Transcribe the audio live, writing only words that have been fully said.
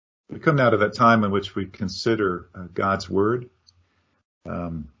We come now to that time in which we consider God's Word.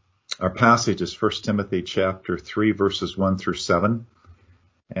 Our passage is 1 Timothy chapter 3, verses 1 through 7.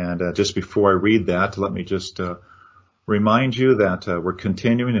 And just before I read that, let me just remind you that we're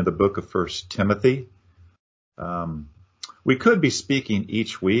continuing in the book of 1 Timothy. We could be speaking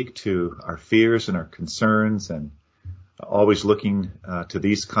each week to our fears and our concerns and always looking to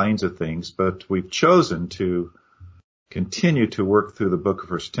these kinds of things, but we've chosen to continue to work through the book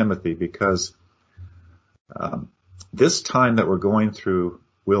of 1 Timothy because this time that we're going through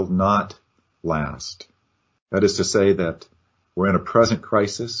will not last. That is to say that we're in a present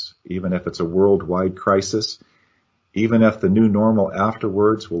crisis, even if it's a worldwide crisis, even if the new normal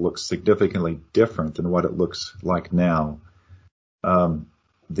afterwards will look significantly different than what it looks like now.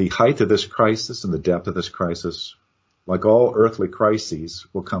 The height of this crisis and the depth of this crisis, like all earthly crises,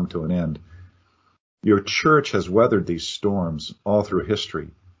 will come to an end. Your church has weathered these storms all through history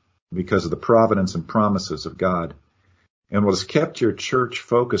because of the providence and promises of God. And what has kept your church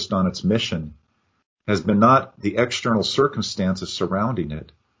focused on its mission has been not the external circumstances surrounding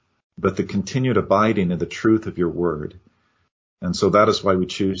it, but the continued abiding in the truth of your word. And so that is why we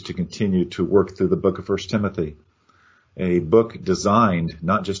choose to continue to work through the book of 1 Timothy, a book designed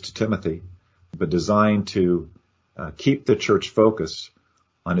not just to Timothy, but designed to keep the church focused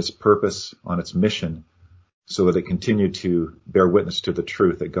on its purpose, on its mission, so that it continued to bear witness to the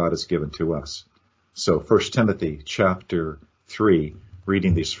truth that God has given to us. So 1 Timothy chapter 3,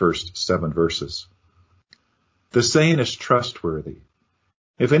 reading these first 7 verses. The saying is trustworthy.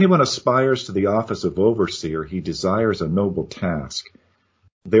 If anyone aspires to the office of overseer, he desires a noble task.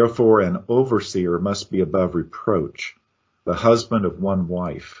 Therefore, an overseer must be above reproach, the husband of one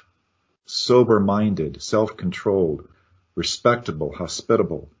wife, sober-minded, self-controlled, respectable,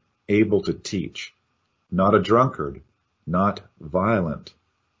 hospitable, able to teach, not a drunkard, not violent,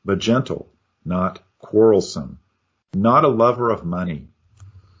 but gentle, not quarrelsome, not a lover of money.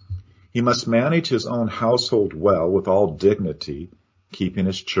 He must manage his own household well with all dignity, keeping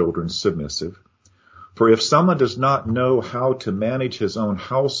his children submissive. For if someone does not know how to manage his own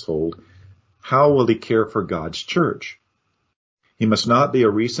household, how will he care for God's church? He must not be a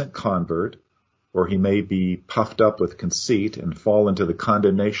recent convert, or he may be puffed up with conceit and fall into the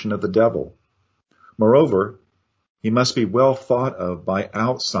condemnation of the devil. Moreover, he must be well thought of by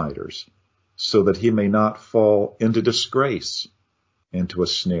outsiders, so that he may not fall into disgrace, into a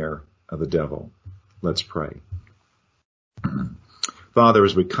snare of the devil. Let's pray. Father,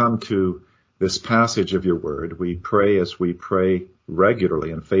 as we come to this passage of your word, we pray as we pray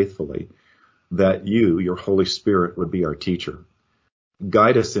regularly and faithfully that you, your Holy Spirit, would be our teacher.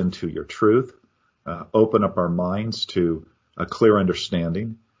 Guide us into your truth. Open up our minds to a clear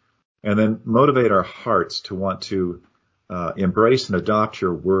understanding, and then motivate our hearts to want to embrace and adopt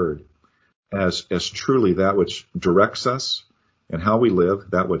your word as truly that which directs us and how we live,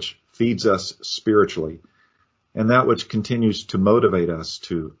 that which feeds us spiritually, and that which continues to motivate us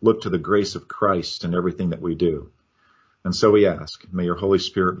to look to the grace of Christ in everything that we do. And so we ask, may your Holy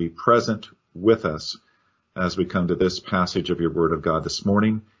Spirit be present with us as we come to this passage of your word of God this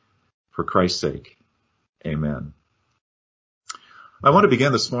morning. For Christ's sake, amen. I want to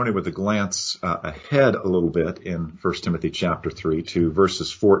begin this morning with a glance ahead a little bit in 1 Timothy chapter 3 to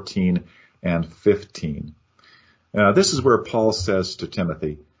verses 14 and 15. This is where Paul says to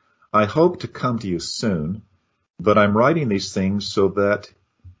Timothy, I hope to come to you soon, but I'm writing these things so that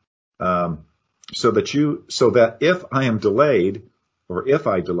if I am delayed, or if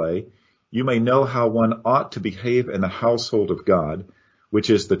I delay, you may know how one ought to behave in the household of God, which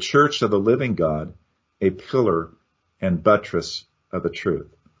is the church of the living God, a pillar and buttress of the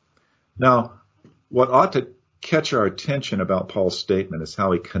truth. Now, what ought to catch our attention about Paul's statement is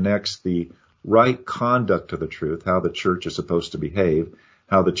how he connects the right conduct of the truth, how the church is supposed to behave,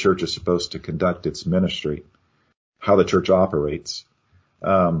 how the church is supposed to conduct its ministry, how the church operates,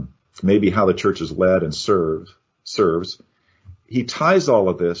 maybe how the church is led and serves. He ties all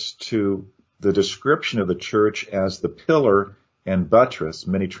of this to the description of the church as the pillar and buttress.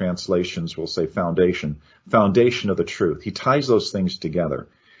 Many translations will say foundation of the truth. He ties those things together.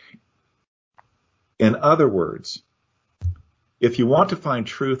 In other words, if you want to find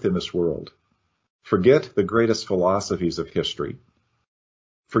truth in this world, forget the greatest philosophies of history.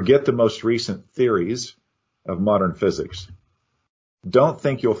 Forget the most recent theories of modern physics. Don't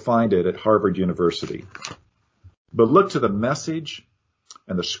think you'll find it at Harvard University. But look to the message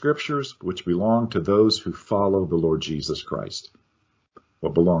and the scriptures which belong to those who follow the Lord Jesus Christ,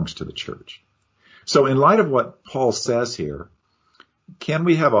 what belongs to the church. So in light of what Paul says here, can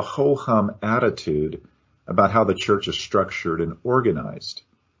we have a ho-hum attitude about how the church is structured and organized?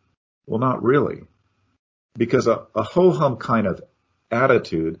 Well, not really. Because a ho-hum kind of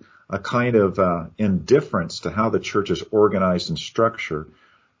attitude, a kind of indifference to how the church is organized and structured,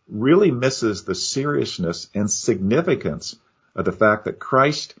 really misses the seriousness and significance of the fact that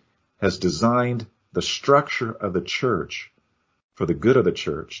Christ has designed the structure of the church for the good of the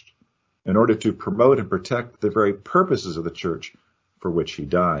church in order to promote and protect the very purposes of the church for which he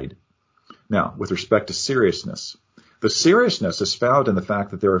died. Now, with respect to seriousness, the seriousness is found in the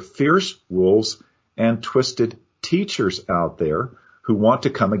fact that there are fierce wolves and twisted teachers out there who want to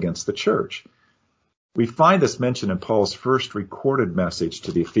come against the church. We find this mentioned in Paul's first recorded message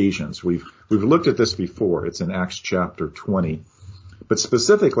to the Ephesians. We've looked at this before. It's in Acts chapter 20. But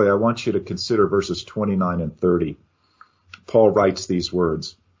specifically, I want you to consider verses 29 and 30. Paul writes these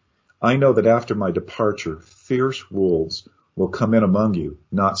words, "I know that after my departure, fierce wolves will come in among you,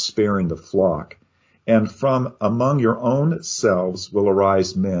 not sparing the flock. And from among your own selves will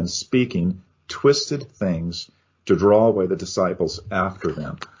arise men speaking twisted things to draw away the disciples after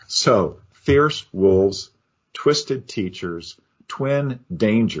them." So, fierce wolves, twisted teachers, twin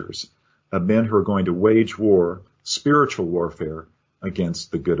dangers of men who are going to wage war, spiritual warfare,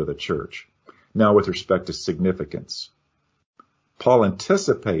 against the good of the church. Now, with respect to significance, Paul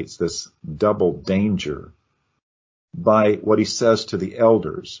anticipates this double danger by what he says to the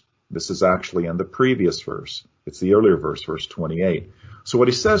elders. This is actually in the previous verse. It's the earlier verse, verse 28. So what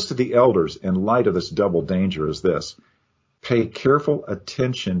he says to the elders in light of this double danger is this: pay careful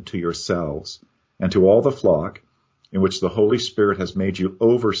attention to yourselves and to all the flock in which the Holy Spirit has made you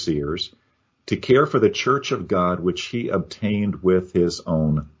overseers to care for the church of God, which he obtained with his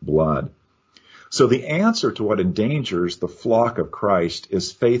own blood. So the answer to what endangers the flock of Christ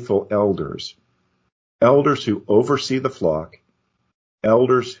is faithful elders. Elders who oversee the flock,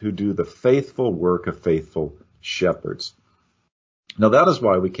 elders who do the faithful work of faithful shepherds. Now that is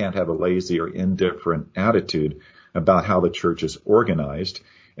why we can't have a lazy or indifferent attitude about how the church is organized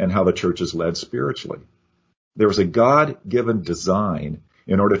and how the church is led spiritually. There is a God-given design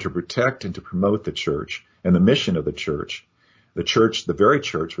in order to protect and to promote the church and the mission of the church, the very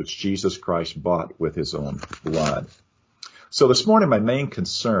church which Jesus Christ bought with his own blood. So this morning, my main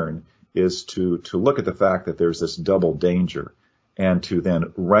concern is to look at the fact that there's this double danger and to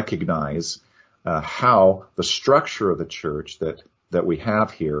then recognize how the structure of the church that we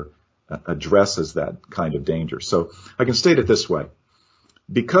have here addresses that kind of danger. So I can state it this way.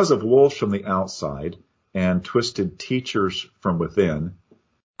 Because of wolves from the outside and twisted teachers from within,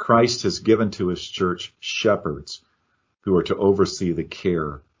 Christ has given to his church shepherds who are to oversee the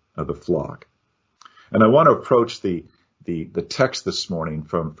care of the flock. And I want to approach the text this morning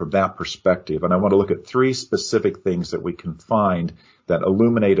from that perspective. And I want to look at three specific things that we can find that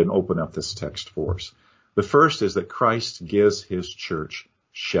illuminate and open up this text for us. The first is that Christ gives his church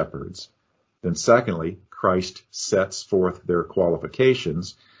shepherds. Then secondly, Christ sets forth their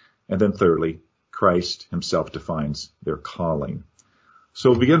qualifications. And then thirdly, Christ himself defines their calling. So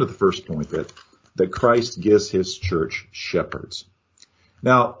we'll begin with the first point, that Christ gives his church shepherds.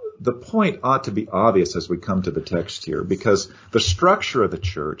 Now, the point ought to be obvious as we come to the text here, because the structure of the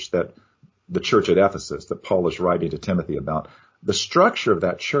church, that the church at Ephesus that Paul is writing to Timothy about, the structure of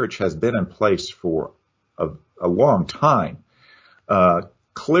that church has been in place for a long time.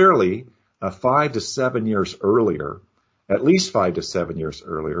 Clearly, 5 to 7 years earlier, at least 5 to 7 years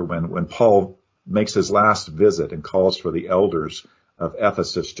earlier, when Paul makes his last visit and calls for the elders of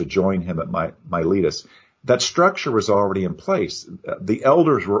Ephesus to join him at Miletus, that structure was already in place. The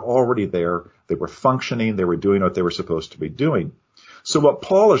elders were already there. They were functioning. They were doing what they were supposed to be doing. So what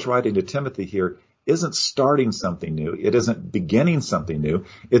Paul is writing to Timothy here isn't starting something new. It isn't beginning something new.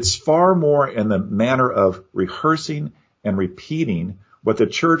 It's far more in the manner of rehearsing and repeating what the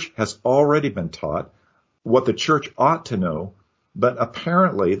church has already been taught, what the church ought to know, but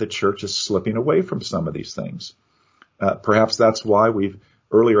apparently the church is slipping away from some of these things. Perhaps that's why we've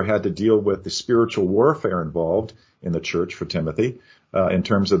earlier had to deal with the spiritual warfare involved in the church for Timothy in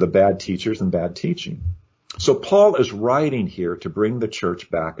terms of the bad teachers and bad teaching. So Paul is writing here to bring the church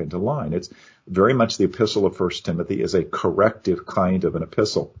back into line. It's very much the epistle of 1 Timothy is a corrective kind of an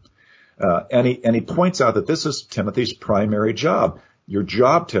epistle. And he points out that this is Timothy's primary job. Your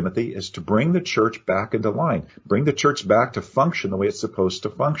job, Timothy, is to bring the church back into line. Bring the church back to function the way it's supposed to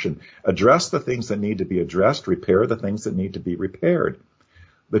function. Address the things that need to be addressed. Repair the things that need to be repaired.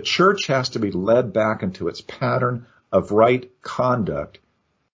 The church has to be led back into its pattern of right conduct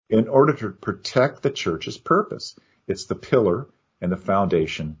in order to protect the church's purpose. It's the pillar and the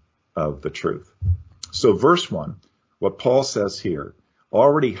foundation of the truth. So verse 1, what Paul says here,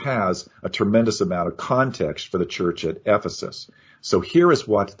 already has a tremendous amount of context for the church at Ephesus. So here is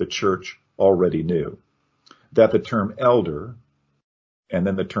what the church already knew. That the term elder and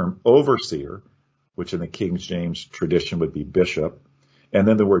then the term overseer, which in the King James tradition would be bishop, and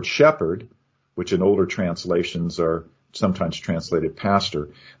then the word shepherd, which in older translations are sometimes translated pastor,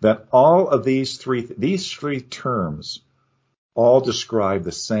 that all of these three terms all describe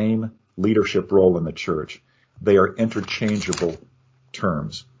the same leadership role in the church. They are interchangeable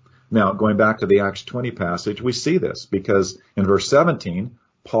terms. Now, going back to the Acts 20 passage, we see this because in verse 17,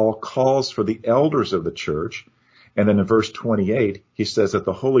 Paul calls for the elders of the church. And then in verse 28, he says that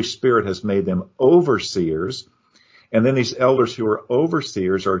the Holy Spirit has made them overseers. And then these elders who are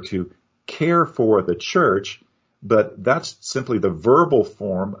overseers are to care for the church, but that's simply the verbal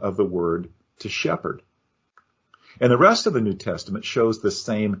form of the word to shepherd. And the rest of the New Testament shows the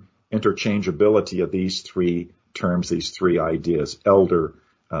same interchangeability of these three terms, these three ideas, elder,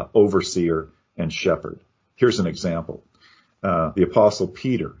 overseer, and shepherd. Here's an example. The Apostle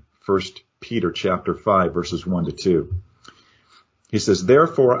Peter, 1 Peter chapter 5, verses 1 to 2. He says,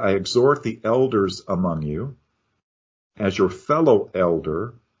 "Therefore I exhort the elders among you, as your fellow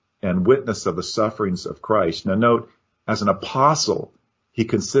elder and witness of the sufferings of Christ." Now note, as an apostle, he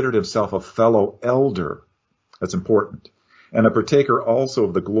considered himself a fellow elder. That's important. "And a partaker also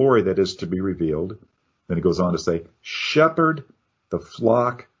of the glory that is to be revealed." Then he goes on to say, "Shepherd the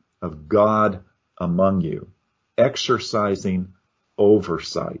flock of God among you, exercising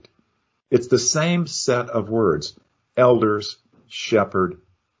oversight." It's the same set of words, elders, shepherd,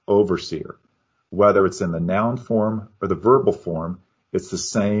 overseer. Whether it's in the noun form or the verbal form, it's the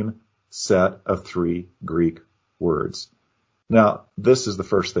same set of three Greek words. Now, this is the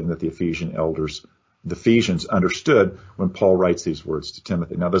first thing that the Ephesians understood when Paul writes these words to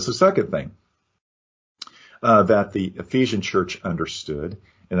Timothy. Now, there's a second thing that the Ephesian church understood,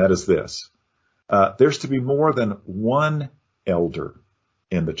 and that is this. There's to be more than one elder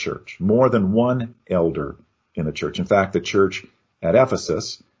in the church, more than one elder in the church. In fact, the church at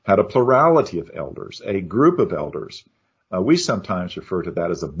Ephesus had a plurality of elders, a group of elders. We sometimes refer to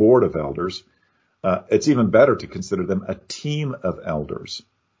that as a board of elders. It's even better to consider them a team of elders.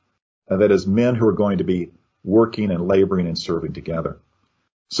 That is, men who are going to be working and laboring and serving together.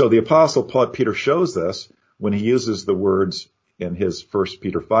 So the Apostle Peter shows this when he uses the words in his 1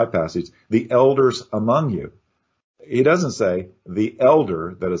 Peter 5 passage, the elders among you. He doesn't say the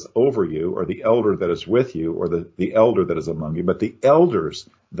elder that is over you or the elder that is with you or the elder that is among you, but the elders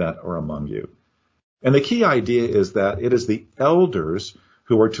that are among you. And the key idea is that it is the elders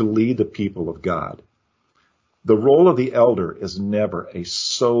who are to lead the people of God. The role of the elder is never a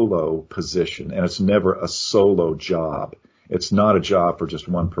solo position, and it's never a solo job. It's not a job for just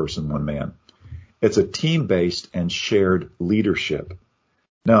one person, one man. It's a team-based and shared leadership.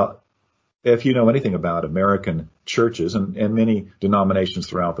 Now, if you know anything about American churches and many denominations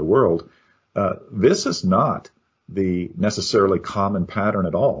throughout the world, this is not the necessarily common pattern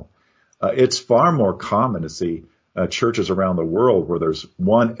at all. It's far more common to see churches around the world where there's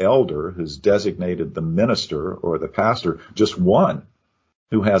one elder who's designated the minister or the pastor, just one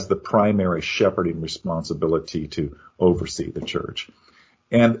who has the primary shepherding responsibility to oversee the church.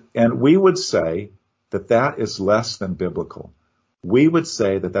 And we would say that that is less than biblical. We would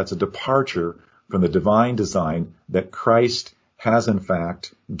say that that's a departure from the divine design that Christ has in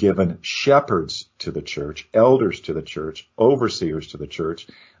fact given shepherds to the church, elders to the church, overseers to the church,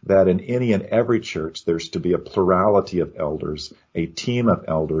 that in any and every church there's to be a plurality of elders, a team of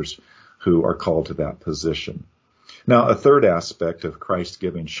elders who are called to that position. Now, a third aspect of Christ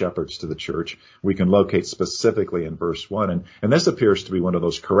giving shepherds to the church we can locate specifically in verse 1, and this appears to be one of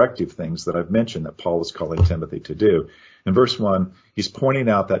those corrective things that I've mentioned that Paul is calling Timothy to do. In verse 1, he's pointing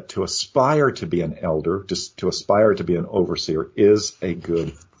out that to aspire to be an elder, to aspire to be an overseer, is a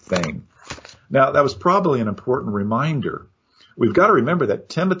good thing. Now, that was probably an important reminder. We've got to remember that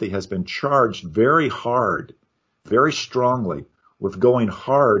Timothy has been charged very hard, very strongly, with going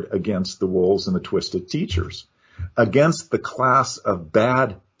hard against the wolves and the twisted teachers, against the class of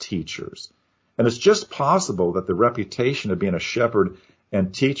bad teachers. And it's just possible that the reputation of being a shepherd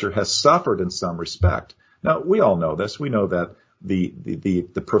and teacher has suffered in some respect. Now, we all know this. We know that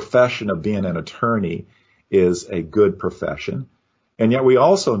the profession of being an attorney is a good profession. And yet we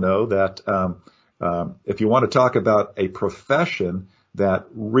also know that if you want to talk about a profession that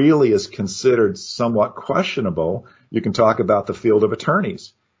really is considered somewhat questionable, you can talk about the field of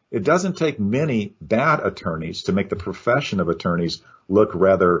attorneys. It doesn't take many bad attorneys to make the profession of attorneys look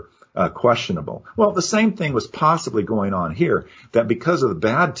rather questionable. Well, the same thing was possibly going on here, that because of the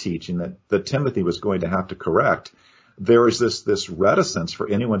bad teaching that Timothy was going to have to correct, there is this reticence for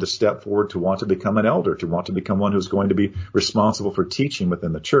anyone to step forward to want to become an elder, to want to become one who's going to be responsible for teaching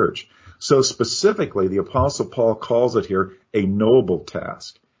within the church. So specifically, the Apostle Paul calls it here a noble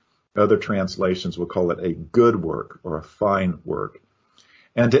task. Other translations will call it a good work or a fine work.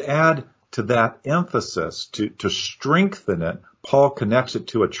 And to add to that emphasis, to strengthen it, Paul connects it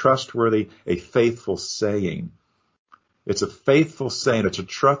to a trustworthy, a faithful saying. It's a faithful saying. It's a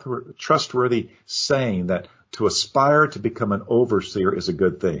trustworthy saying that to aspire to become an overseer is a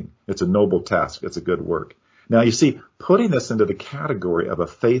good thing. It's a noble task. It's a good work. Now, you see, putting this into the category of a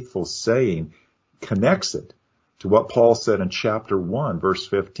faithful saying connects it to what Paul said in chapter 1, verse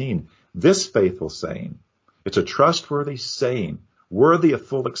 15. This faithful saying, it's a trustworthy saying, worthy of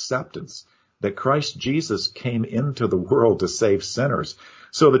full acceptance, that Christ Jesus came into the world to save sinners.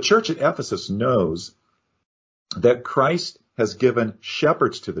 So the church at Ephesus knows that Christ has given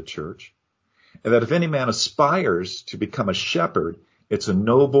shepherds to the church, and that if any man aspires to become a shepherd, it's a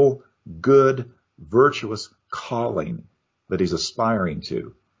noble, good, virtuous calling that he's aspiring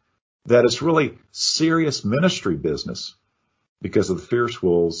to. That it's really serious ministry business because of the fierce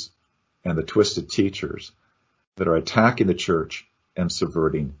wolves and the twisted teachers that are attacking the church and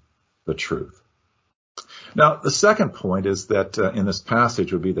subverting the truth. Now, the second point is that in this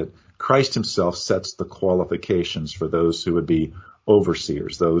passage would be that Christ himself sets the qualifications for those who would be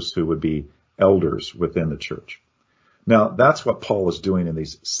overseers, those who would be elders within the church. Now, that's what Paul is doing in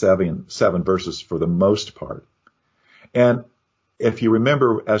these seven verses for the most part. And if you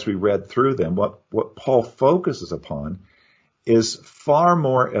remember, as we read through them, what Paul focuses upon is far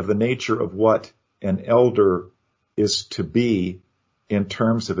more of the nature of what an elder is to be in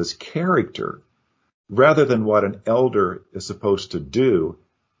terms of his character, rather than what an elder is supposed to do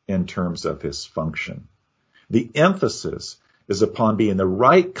in terms of his function. The emphasis is upon being the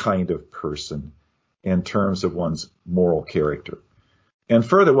right kind of person in terms of one's moral character. And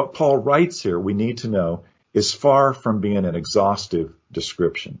further, what Paul writes here, we need to know, is far from being an exhaustive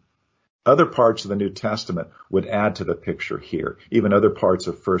description. Other parts of the New Testament would add to the picture here. Even other parts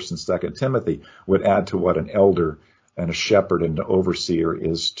of 1st and 2nd Timothy would add to what an elder and a shepherd and an overseer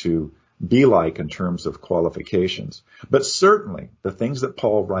is to be like in terms of qualifications. But certainly, the things that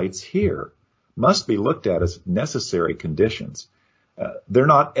Paul writes here must be looked at as necessary conditions. They're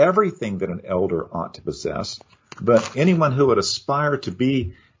not everything that an elder ought to possess, but anyone who would aspire to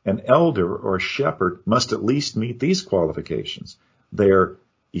be an elder or a shepherd must at least meet these qualifications. They're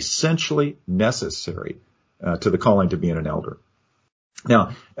essentially necessary to the calling to being an elder.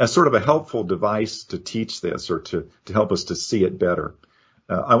 Now, as sort of a helpful device to teach this or to help us to see it better,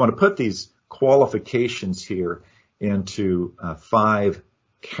 I want to put these qualifications here into 5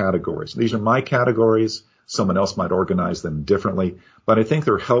 categories. These are my categories. Someone else might organize them differently, but I think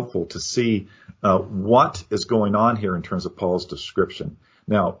they're helpful to see what is going on here in terms of Paul's description.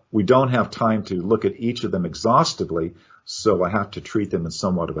 Now, we don't have time to look at each of them exhaustively, so I have to treat them in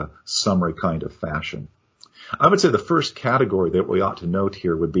somewhat of a summary kind of fashion. I would say the first category that we ought to note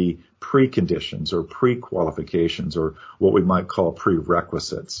here would be preconditions or pre-qualifications, or what we might call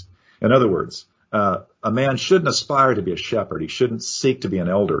prerequisites. In other words, a man shouldn't aspire to be a shepherd. He shouldn't seek to be an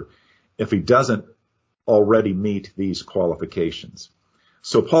elder if he doesn't already meet these qualifications.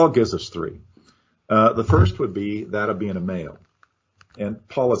 So Paul gives us 3. The first would be that of being a male. And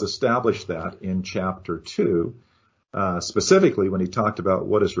Paul has established that in chapter 2, specifically when he talked about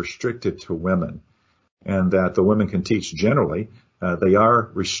what is restricted to women, and that the women can teach generally. They are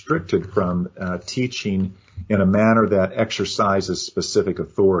restricted from teaching in a manner that exercises specific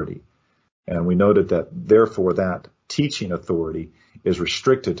authority. And we noted that, therefore, that teaching authority is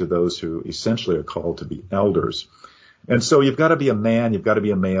restricted to those who essentially are called to be elders. And so you've got to be a man, you've got to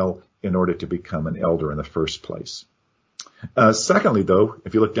be a male in order to become an elder in the first place. Secondly, though,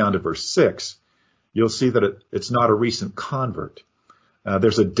 if you look down to verse 6, you'll see that it's not a recent convert.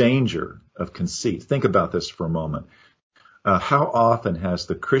 There's a danger of conceit. Think about this for a moment. How often has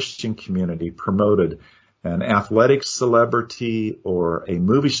the Christian community promoted an athletic celebrity or a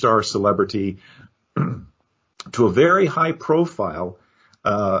movie star celebrity to a very high profile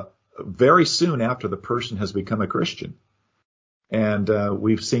very soon after the person has become a Christian? And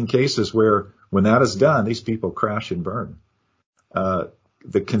we've seen cases where when that is done, these people crash and burn.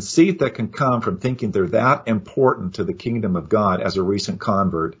 The conceit that can come from thinking they're that important to the kingdom of God as a recent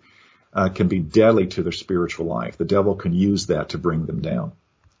convert can be deadly to their spiritual life. The devil can use that to bring them down.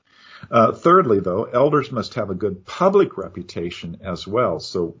 Thirdly, though, elders must have a good public reputation as well.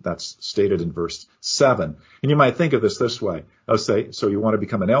 So that's stated in verse 7. And you might think of this way. I'll say, so you want to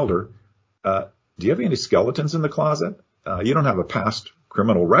become an elder. Do you have any skeletons in the closet? You don't have a past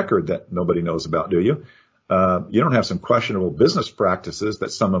criminal record that nobody knows about, do you? You don't have some questionable business practices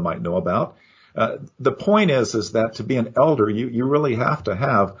that someone might know about. The point is that to be an elder, you really have to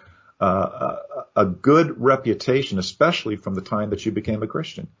have a good reputation, especially from the time that you became a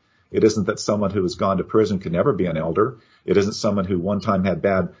Christian. It isn't that someone who has gone to prison can never be an elder. It isn't someone who one time had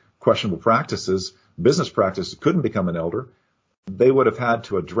bad, questionable practices, business practices, couldn't become an elder. They would have had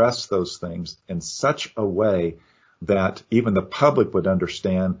to address those things in such a way that even the public would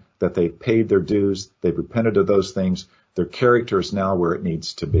understand that they paid their dues, they've repented of those things, their character is now where it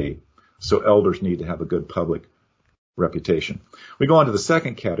needs to be. So elders need to have a good public reputation. We go on to the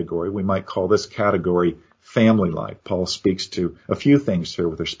second category. We might call this category family life. Paul speaks to a few things here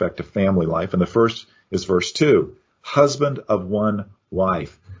with respect to family life. And the first is verse 2, husband of one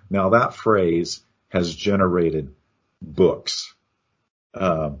wife. Now that phrase has generated books.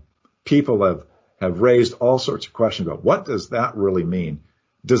 People have raised all sorts of questions about what does that really mean?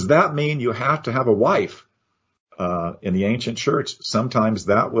 Does that mean you have to have a wife? In the ancient church, sometimes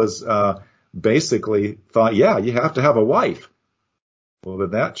that was basically thought, yeah, you have to have a wife. Well,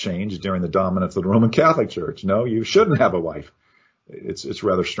 did that change during the dominance of the Roman Catholic Church? No, you shouldn't have a wife. It's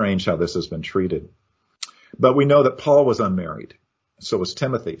rather strange how this has been treated. But we know that Paul was unmarried. So was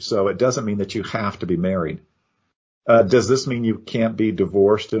Timothy. So it doesn't mean that you have to be married. Does this mean you can't be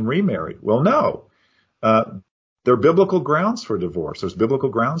divorced and remarried? Well, no. There are biblical grounds for divorce. There's biblical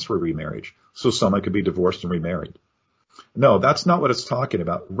grounds for remarriage. So someone could be divorced and remarried. No, that's not what it's talking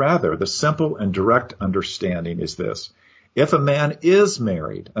about. Rather, the simple and direct understanding is this. If a man is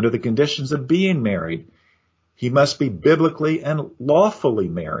married under the conditions of being married, he must be biblically and lawfully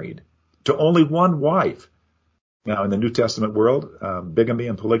married to only one wife. Now, in the New Testament world, bigamy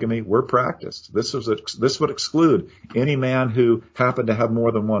and polygamy were practiced. This would exclude any man who happened to have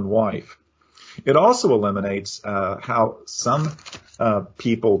more than one wife. It also eliminates how some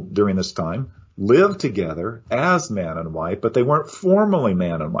people during this time lived together as man and wife, but they weren't formally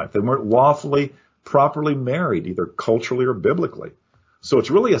man and wife. They weren't lawfully, properly married, either culturally or biblically. So it's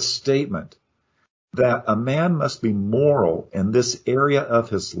really a statement that a man must be moral in this area of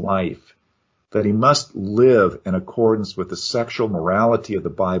his life, that he must live in accordance with the sexual morality of the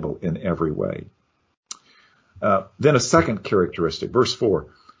Bible in every way. Then a second characteristic, verse 4.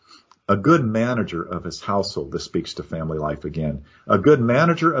 A good manager of his household. This speaks to family life again. A good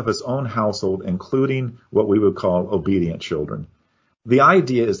manager of his own household, including what we would call obedient children. The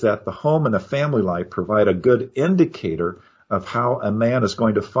idea is that the home and the family life provide a good indicator of how a man is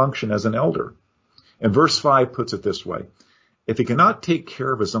going to function as an elder. And verse 5 puts it this way. If he cannot take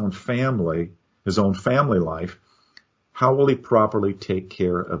care of his own family life, how will he properly take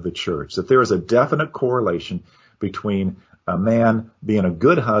care of the church? That there is a definite correlation between a man being a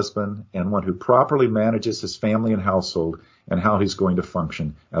good husband and one who properly manages his family and household and how he's going to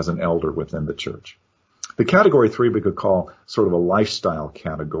function as an elder within the church. The category 3 we could call sort of a lifestyle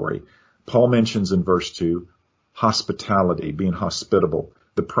category. Paul mentions in verse 2 hospitality, being hospitable,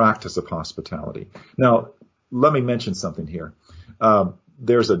 the practice of hospitality. Now, let me mention something here.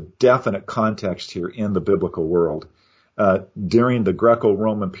 There's a definite context here in the biblical world. During the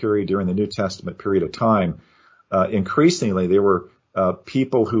Greco-Roman period, during the New Testament period of time, increasingly there were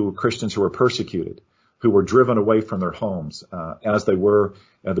Christians who were persecuted, who were driven away from their homes, as they were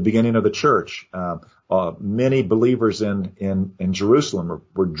at the beginning of the church. Many believers in Jerusalem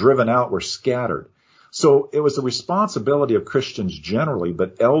were driven out, were scattered. So it was the responsibility of Christians generally,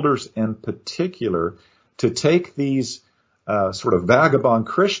 but elders in particular, to take these sort of vagabond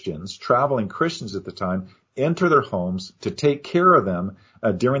Christians, traveling Christians at the time, enter their homes, to take care of them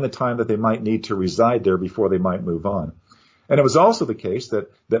during the time that they might need to reside there before they might move on. And it was also the case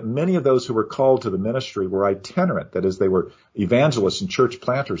that many of those who were called to the ministry were itinerant. That is, they were evangelists and church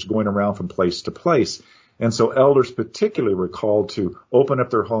planters going around from place to place. And so elders particularly were called to open up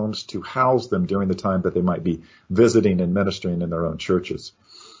their homes to house them during the time that they might be visiting and ministering in their own churches.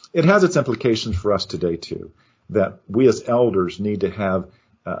 It has its implications for us today, too, that we as elders need to have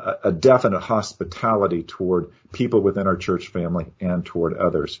a definite hospitality toward people within our church family and toward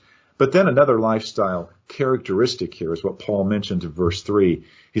others. But then another lifestyle characteristic here is what Paul mentioned in verse 3.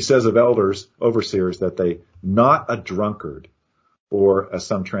 He says of elders, overseers, that they not a drunkard, or as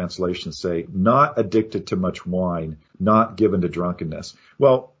some translations say, not addicted to much wine, not given to drunkenness.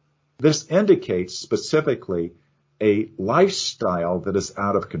 Well, this indicates specifically a lifestyle that is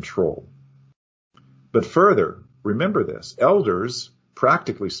out of control. But further, remember this, elders,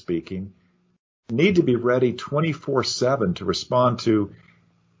 practically speaking, need to be ready 24/7 to respond to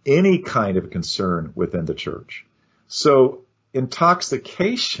any kind of concern within the church. So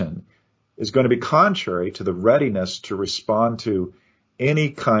intoxication is going to be contrary to the readiness to respond to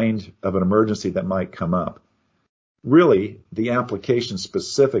any kind of an emergency that might come up. Really, the application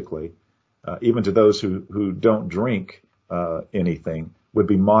specifically, even to those who don't drink anything, would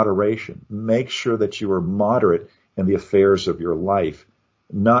be moderation. Make sure that you are moderate in the affairs of your life,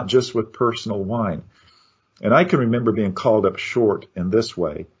 not just with personal wine. And I can remember being called up short in this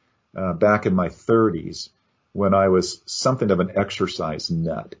way back in my 30s when I was something of an exercise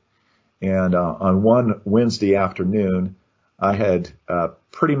nut. And on one Wednesday afternoon, I had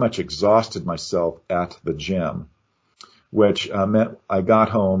pretty much exhausted myself at the gym, which meant I got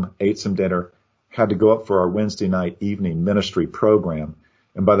home, ate some dinner, had to go up for our Wednesday night evening ministry program.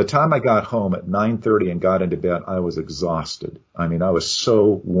 And by the time I got home at 9:30 and got into bed, I was exhausted. I mean, I was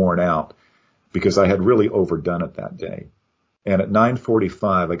so worn out because I had really overdone it that day. And at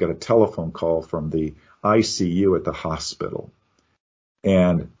 9:45, I got a telephone call from the ICU at the hospital.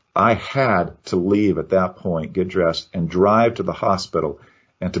 And I had to leave at that point, get dressed, and drive to the hospital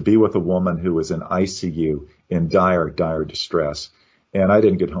and to be with a woman who was in ICU in dire, dire distress. And I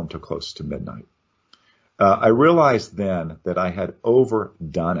didn't get home till close to midnight. I realized then that I had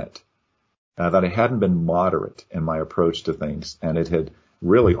overdone it, that I hadn't been moderate in my approach to things, and it had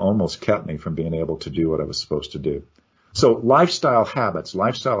really almost kept me from being able to do what I was supposed to do. So lifestyle habits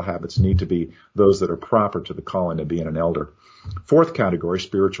need to be those that are proper to the calling of being an elder. Fourth category,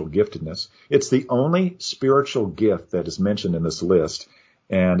 spiritual giftedness. It's the only spiritual gift that is mentioned in this list,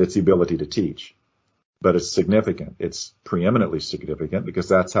 and it's the ability to teach. But it's significant. It's preeminently significant because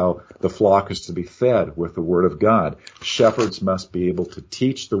that's how the flock is to be fed, with the Word of God. Shepherds must be able to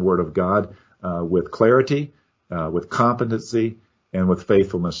teach the Word of God with clarity, with competency, and with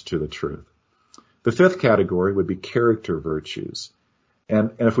faithfulness to the truth. The fifth category would be character virtues.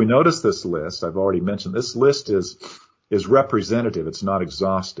 And if we notice this list, I've already mentioned, this list is representative. It's not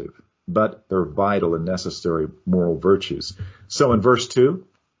exhaustive, but they're vital and necessary moral virtues. So in verse 2,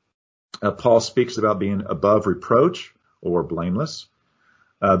 Paul speaks about being above reproach or blameless.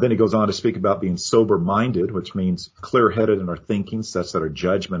 Then he goes on to speak about being sober-minded, which means clear-headed in our thinking, such that our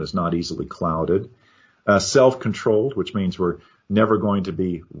judgment is not easily clouded. Self-controlled, which means we're never going to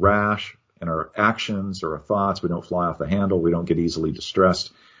be rash in our actions or our thoughts. We don't fly off the handle. We don't get easily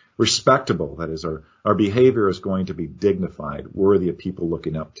distressed. Respectable, that is, our behavior is going to be dignified, worthy of people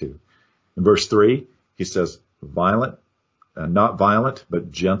looking up to. In verse 3, he says, violent, not violent,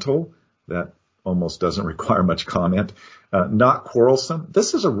 but gentle. That almost doesn't require much comment. Not quarrelsome.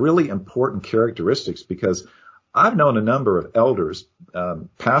 This is a really important characteristics because I've known a number of elders,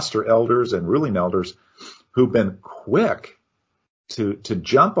 pastor elders and ruling elders, who've been quick to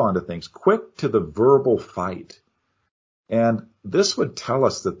jump onto things, quick to the verbal fight. And this would tell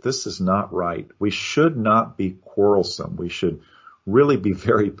us that this is not right. We should not be quarrelsome. We should really be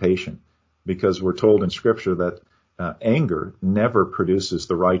very patient because we're told in Scripture that anger never produces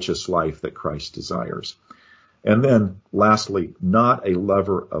the righteous life that Christ desires. And then lastly, not a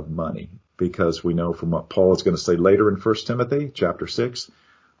lover of money, because we know from what Paul is going to say later in 1 Timothy chapter 6,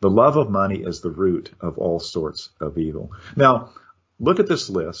 the love of money is the root of all sorts of evil. Now, look at this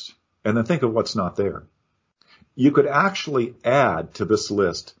list and then think of what's not there. You could actually add to this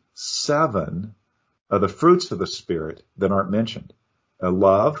list 7 of the fruits of the Spirit that aren't mentioned.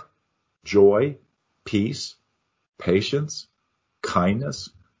 Love, joy, peace, patience, kindness,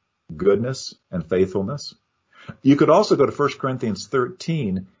 goodness, and faithfulness. You could also go to 1 Corinthians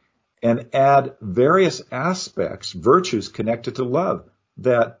 13 and add various aspects, virtues connected to love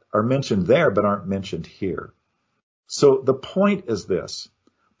that are mentioned there but aren't mentioned here. So the point is this.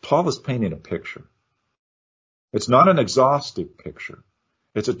 Paul is painting a picture. It's not an exhaustive picture.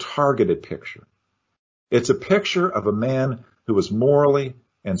 It's a targeted picture. It's a picture of a man who is morally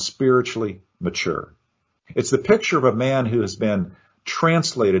and spiritually mature. It's the picture of a man who has been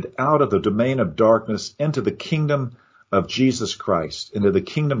translated out of the domain of darkness into the kingdom of Jesus Christ, into the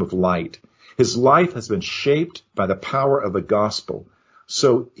kingdom of light. His life has been shaped by the power of the gospel.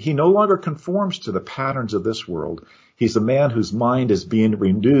 So he no longer conforms to the patterns of this world. He's a man whose mind is being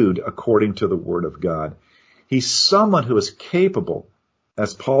renewed according to the Word of God. He's someone who is capable,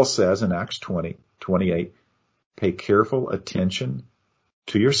 as Paul says in Acts 20:28, pay careful attention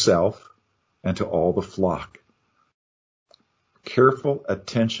to yourself and to all the flock. Careful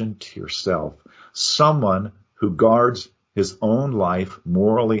attention to yourself. Someone who guards his own life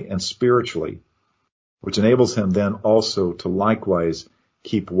morally and spiritually, which enables him then also to likewise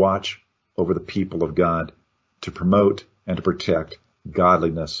keep watch over the people of God, to promote and to protect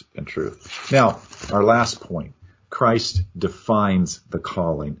godliness and truth. Now, our last point. Christ defines the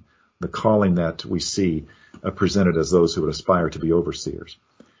calling that we see presented as those who would aspire to be overseers.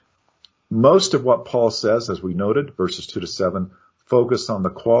 Most of what Paul says, as we noted, verses 2 to 7, focus on the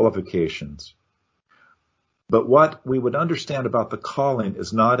qualifications. But what we would understand about the calling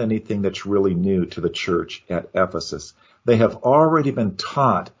is not anything that's really new to the church at Ephesus. They have already been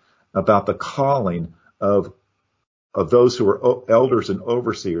taught about the calling of those who are elders and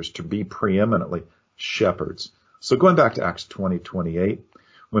overseers to be preeminently shepherds. So going back to Acts 20:28,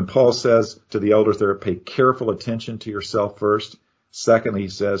 when Paul says to the elders there, pay careful attention to yourself first. Secondly, he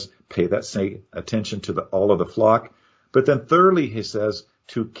says, pay that same attention to all of the flock. But then thirdly, he says,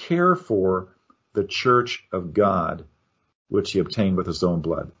 to care for the church of God, which he obtained with his own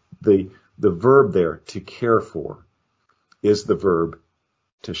blood. The verb there, to care for, is the verb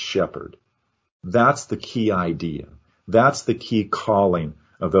to shepherd. That's the key idea. That's the key calling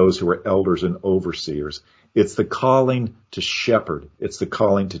of those who are elders and overseers. It's the calling to shepherd. It's the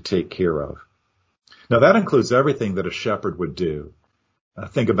calling to take care of. Now that includes everything that a shepherd would do.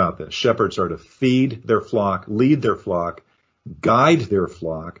 Think about this. Shepherds are to feed their flock, lead their flock, guide their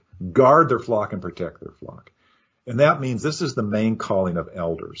flock, guard their flock, and protect their flock. And that means this is the main calling of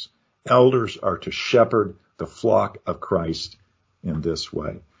elders. Elders are to shepherd the flock of Christ in this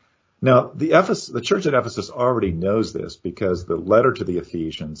way. Now, the church at Ephesus already knows this because the letter to the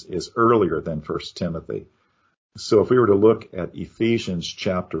Ephesians is earlier than 1 Timothy. So if we were to look at Ephesians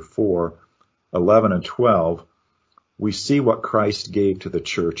chapter 4, 11 and 12, we see what Christ gave to the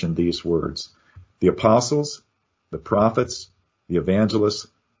church in these words. The apostles, the prophets, the evangelists,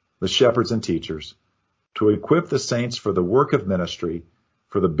 the shepherds and teachers, to equip the saints for the work of ministry,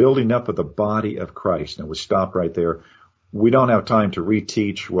 for the building up of the body of Christ. Now we stop right there. We don't have time to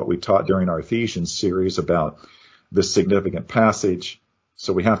reteach what we taught during our Ephesians series about this significant passage.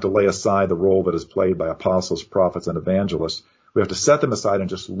 So we have to lay aside the role that is played by apostles, prophets, and evangelists. We have to set them aside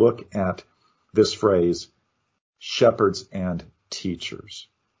and just look at this phrase, shepherds and teachers.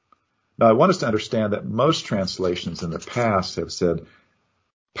 Now I want us to understand that most translations in the past have said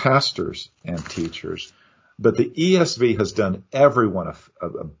pastors and teachers, but the ESV has done everyone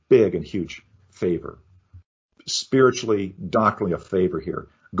a big and huge favor. Spiritually, doctrinally a favor here.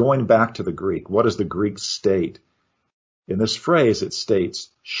 Going back to the Greek, what does the Greek state? In this phrase, it states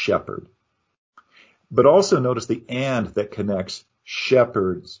shepherd. But also notice the and that connects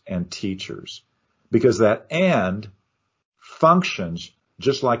shepherds and teachers, because that and functions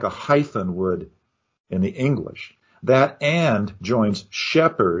just like a hyphen would in the English. That and joins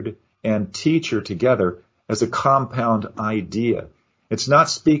shepherd and teacher together as a compound idea. It's not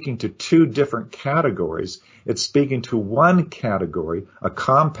speaking to two different categories. It's speaking to one category, a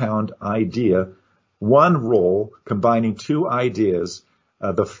compound idea, one role combining two ideas,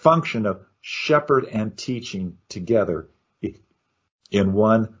 the function of shepherd and teaching together in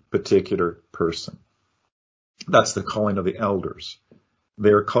one particular person. That's the calling of the elders.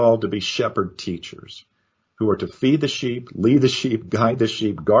 They are called to be shepherd teachers who are to feed the sheep, lead the sheep, guide the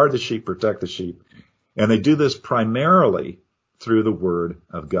sheep, guard the sheep, protect the sheep. And they do this primarily through the Word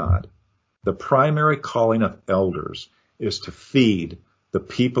of God. The primary calling of elders is to feed the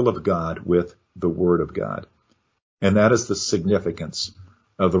people of God with the Word of God. And that is the significance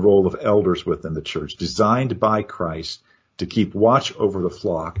of the role of elders within the church, designed by Christ to keep watch over the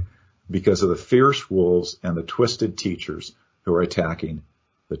flock because of the fierce wolves and the twisted teachers who are attacking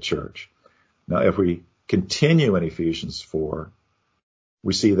the church. Now, if we continue in Ephesians 4,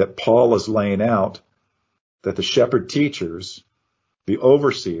 we see that Paul is laying out that the shepherd teachers, the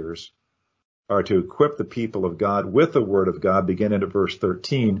overseers, are to equip the people of God with the Word of God. Beginning at verse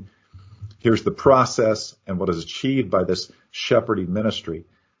 13, here's the process and what is achieved by this shepherding ministry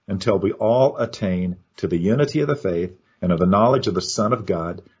until we all attain to the unity of the faith and of the knowledge of the Son of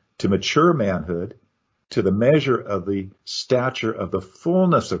God, to mature manhood, to the measure of the stature of the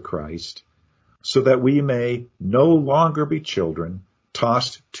fullness of Christ, so that we may no longer be children,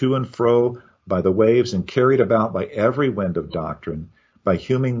 tossed to and fro by the waves and carried about by every wind of doctrine, by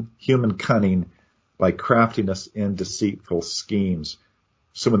human cunning, by craftiness in deceitful schemes.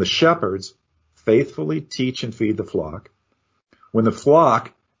 So when the shepherds faithfully teach and feed the flock, when the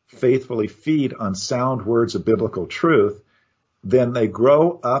flock faithfully feed on sound words of biblical truth, then they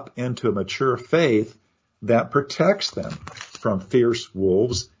grow up into a mature faith that protects them from fierce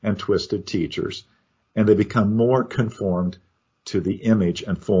wolves and twisted teachers, and they become more conformed to the image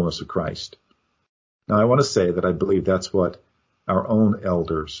and fullness of Christ. Now, I want to say that I believe that's what our own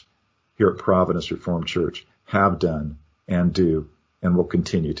elders here at Providence Reformed Church have done and do and will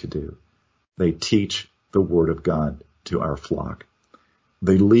continue to do. They teach the Word of God to our flock.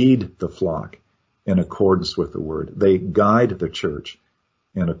 They lead the flock in accordance with the Word. They guide the church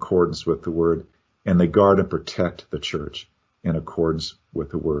in accordance with the Word, and they guard and protect the church in accordance with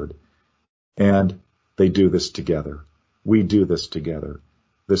the Word. And they do this together. We do this together.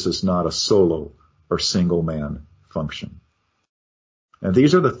 This is not a solo or single man function. And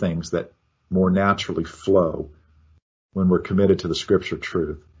these are the things that more naturally flow when we're committed to the scripture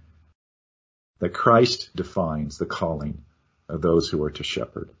truth, that Christ defines the calling of those who are to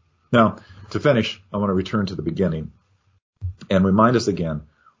shepherd. Now, to finish, I want to return to the beginning and remind us again,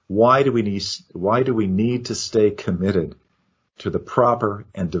 why do we need to stay committed to the proper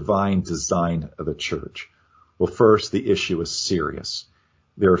and divine design of the church? Well, first, the issue is serious.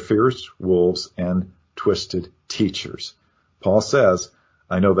 There are fierce wolves and twisted teachers. Paul says,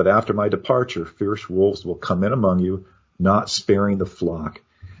 I know that after my departure, fierce wolves will come in among you, not sparing the flock.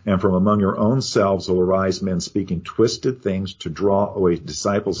 And from among your own selves will arise men speaking twisted things to draw away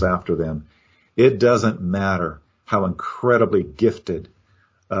disciples after them. It doesn't matter how incredibly gifted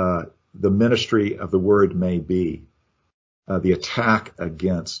the ministry of the word may be. The attack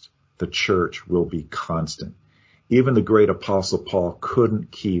against the church will be constant. Even the great apostle Paul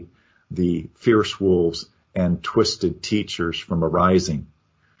couldn't keep the fierce wolves and twisted teachers from arising,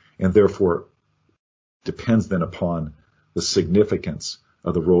 and therefore depends then upon the significance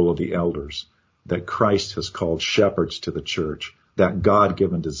of the role of the elders, that Christ has called shepherds to the church, that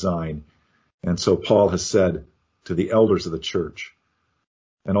God-given design. And so Paul has said to the elders of the church,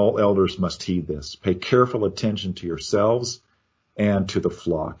 and all elders must heed this, pay careful attention to yourselves and to the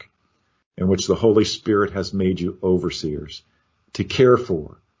flock, in which the Holy Spirit has made you overseers, to care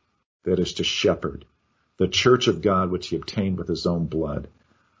for, that is to shepherd, the church of God which he obtained with his own blood.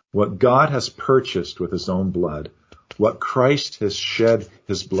 What God has purchased with his own blood, what Christ has shed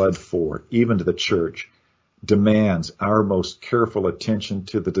his blood for, even to the church, demands our most careful attention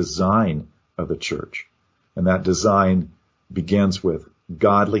to the design of the church. And that design begins with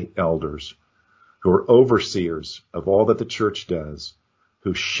godly elders who are overseers of all that the church does,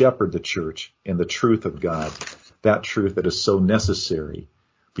 who shepherd the church in the truth of God, that truth that is so necessary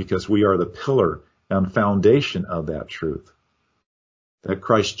because we are the pillar and foundation of that truth, that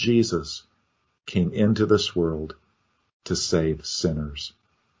Christ Jesus came into this world to save sinners.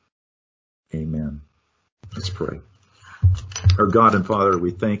 Amen. Let's pray. Our God and Father,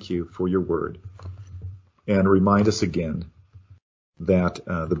 we thank you for your word, and remind us again that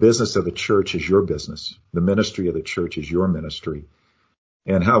the business of the church is your business. The ministry of the church is your ministry.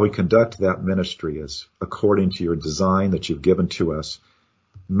 And how we conduct that ministry is according to your design that you've given to us.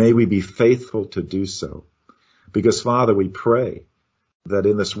 May we be faithful to do so. Because, Father, we pray that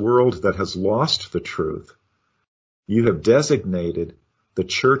in this world that has lost the truth, you have designated the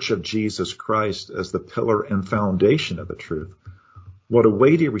church of Jesus Christ as the pillar and foundation of the truth. What a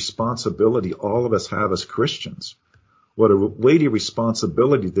weighty responsibility all of us have as Christians. What a weighty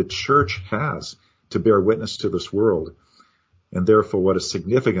responsibility the church has to bear witness to this world. And therefore, what a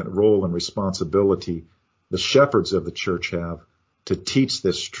significant role and responsibility the shepherds of the church have to teach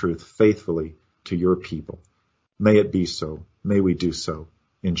this truth faithfully to your people. May it be so. May we do so.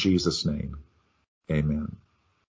 In Jesus' name, amen.